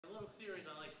series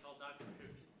I like called Doctor Who.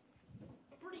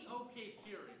 A pretty okay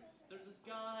series. There's this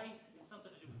guy, it's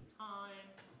something to do with time.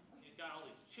 He's got all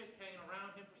these chicks hanging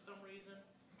around him for some reason.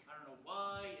 I don't know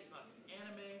why. It's not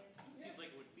anime. Seems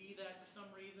like it would be that for some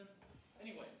reason.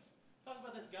 Anyways, talk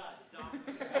about this guy, the doctor.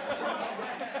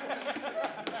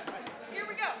 Here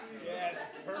we go. Yeah,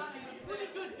 perfect. He's a pretty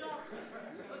good doctor.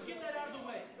 Let's get that out of the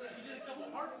way. He did a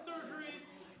couple heart surgeries.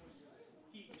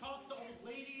 He talks to old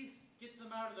ladies, gets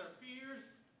them out of their fears.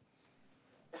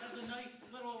 Has a nice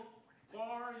little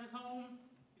bar in his home.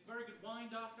 He's a very good wine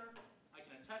doctor. I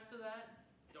can attest to that.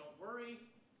 Don't worry,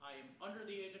 I am under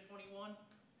the age of 21.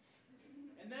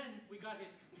 And then we got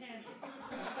his companion. This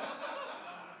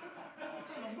is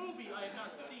from a movie I have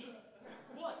not seen.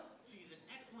 But she's an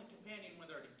excellent companion when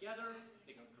they're together.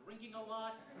 They go drinking a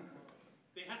lot.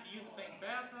 They have to use the same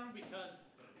bathroom because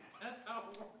that's how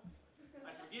it works.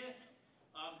 I forget.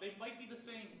 They might be the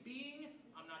same being.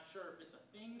 I'm not sure if it's a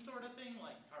thing sort of thing,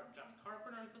 like John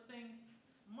Carpenter's The Thing.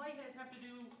 Might have to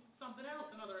do something else,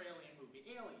 another alien movie.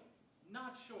 Aliens.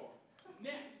 Not sure.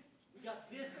 Next, we got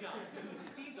this guy.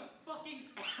 He's a fucking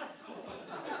asshole.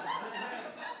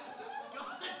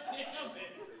 God damn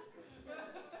it.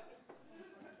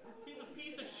 He's a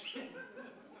piece of shit.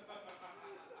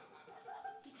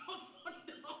 He took $20.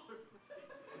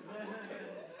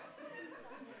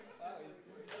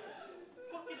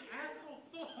 Fucking asshole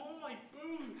stole all my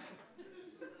food.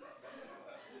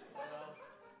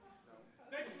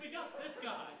 Next, we got this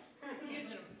guy. He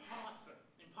is an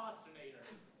impostonator.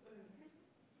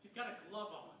 He's got a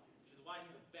glove on, which is why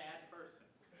he's a bad person.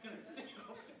 He's gonna stick it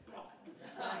up the butt.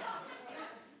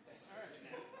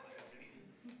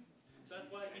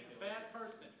 That's why he's a bad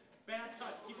person. Bad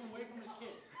touch. Keep him away from his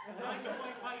kids. I know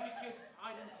why his kids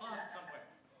hide in the closet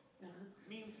somewhere.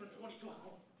 Memes from 2012.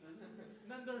 And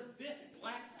then there's this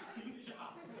black screen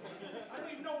job. I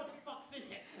don't even know what the fuck's in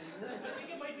it. I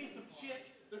think it might be some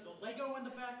chick. There's a Lego in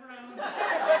the background.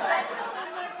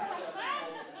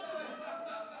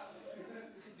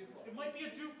 It might be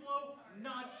a Duplo,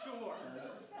 not sure.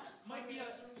 Might be a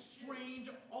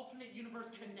strange alternate universe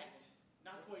connect,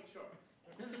 not quite sure.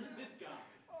 Then there's this guy.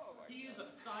 He is a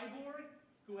cyborg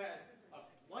who has a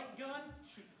light gun,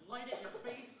 shoots light at your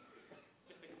face,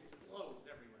 just explodes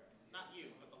everywhere. Not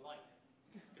you, but the light,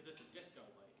 because it's a disco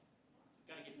light.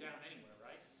 Gotta get down anywhere,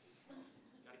 right?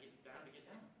 Gotta get down to get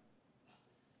down.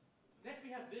 Next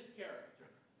we have this character.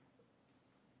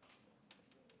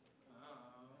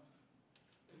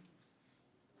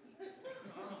 He's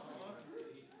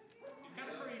kind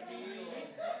of crazy.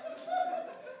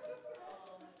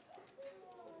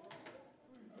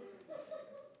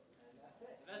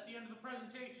 That's the end of the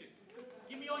presentation.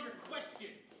 Give me all your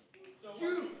questions. So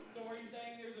are you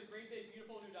saying there's a great big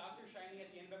beautiful new doctor shining at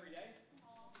the end of every day?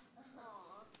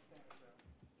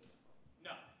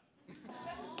 No.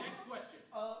 Next question.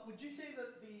 Would you say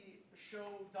that the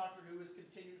show Doctor Who is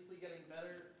continuously getting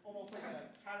better, almost like a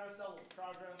carousel of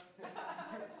progress?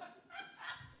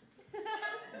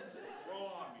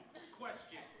 Wrong.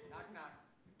 Question. Knock knock.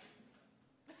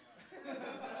 Who's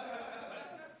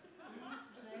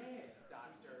there?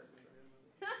 Doctor.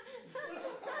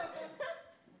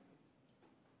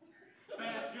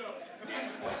 Bad joke.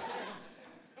 Next question.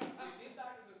 If these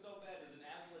doctors are so bad, does an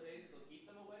apple a day still keep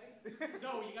them away?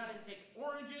 No, you gotta take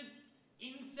oranges,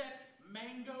 insects,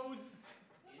 mangoes,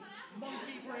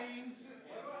 monkey brains,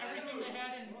 everything they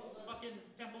had in fucking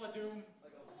Temple of Doom.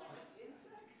 Like a lot of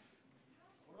insects?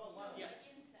 What about love? Yes.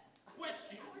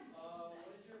 Question.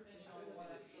 What is your opinion on the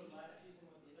one episode last season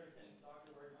with the 13th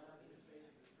Doctor where he went up in his face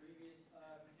with his previous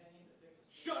companion to fix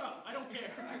his... Shut up! I don't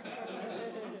care.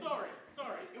 I'm sorry.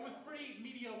 Sorry. It was pretty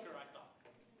mediocre, I thought.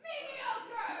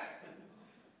 Mediocre!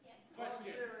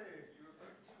 Question. Series. You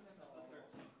referred to him as the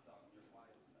 13th Doctor. Why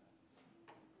is that?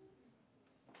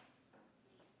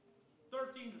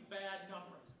 13's a bad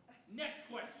number. Next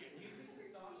question.